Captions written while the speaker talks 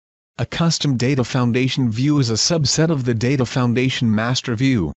A custom data foundation view is a subset of the data foundation master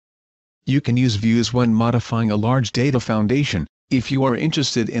view. You can use views when modifying a large data foundation, if you are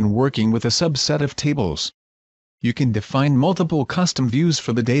interested in working with a subset of tables. You can define multiple custom views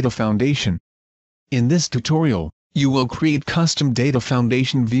for the data foundation. In this tutorial, you will create custom data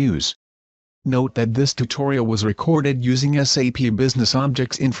foundation views. Note that this tutorial was recorded using SAP Business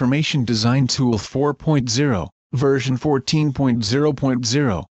Objects Information Design Tool 4.0, version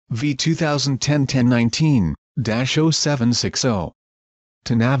 14.0.0, v 2010-1019-0760.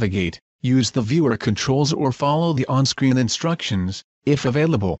 To navigate, use the viewer controls or follow the on-screen instructions, if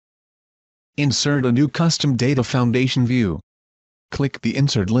available. Insert a new custom data foundation view. Click the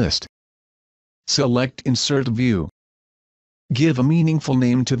Insert list. Select Insert View. Give a meaningful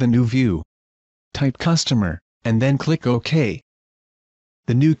name to the new view. Type Customer, and then click OK.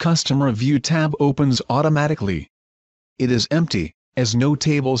 The new Customer View tab opens automatically. It is empty, as no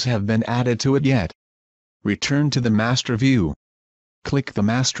tables have been added to it yet. Return to the Master View. Click the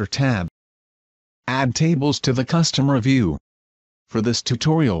Master tab. Add tables to the Customer View. For this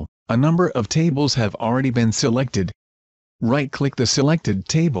tutorial, a number of tables have already been selected. Right-click the selected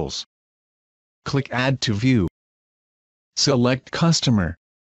tables. Click Add to View. Select Customer.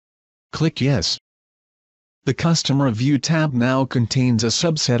 Click Yes. The Customer View tab now contains a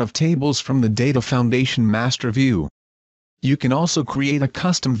subset of tables from the Data Foundation Master View. You can also create a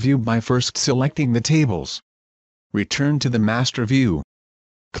custom view by first selecting the tables. Return to the Master View.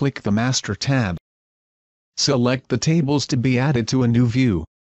 Click the Master tab. Select the tables to be added to a new view.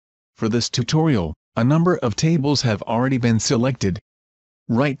 For this tutorial, a number of tables have already been selected.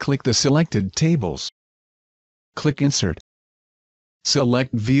 Right-click the selected tables. Click Insert.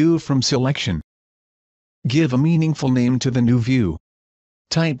 Select View from Selection. Give a meaningful name to the new view.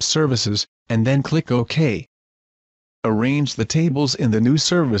 Type Services, and then click OK. Arrange the tables in the new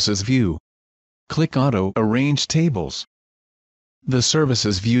Services view. Click Auto Arrange Tables. The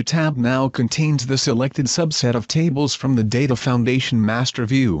Services View tab now contains the selected subset of tables from the Data Foundation Master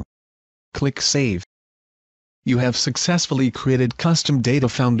View. Click Save. You have successfully created custom Data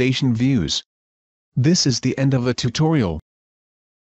Foundation views. This is the end of the tutorial.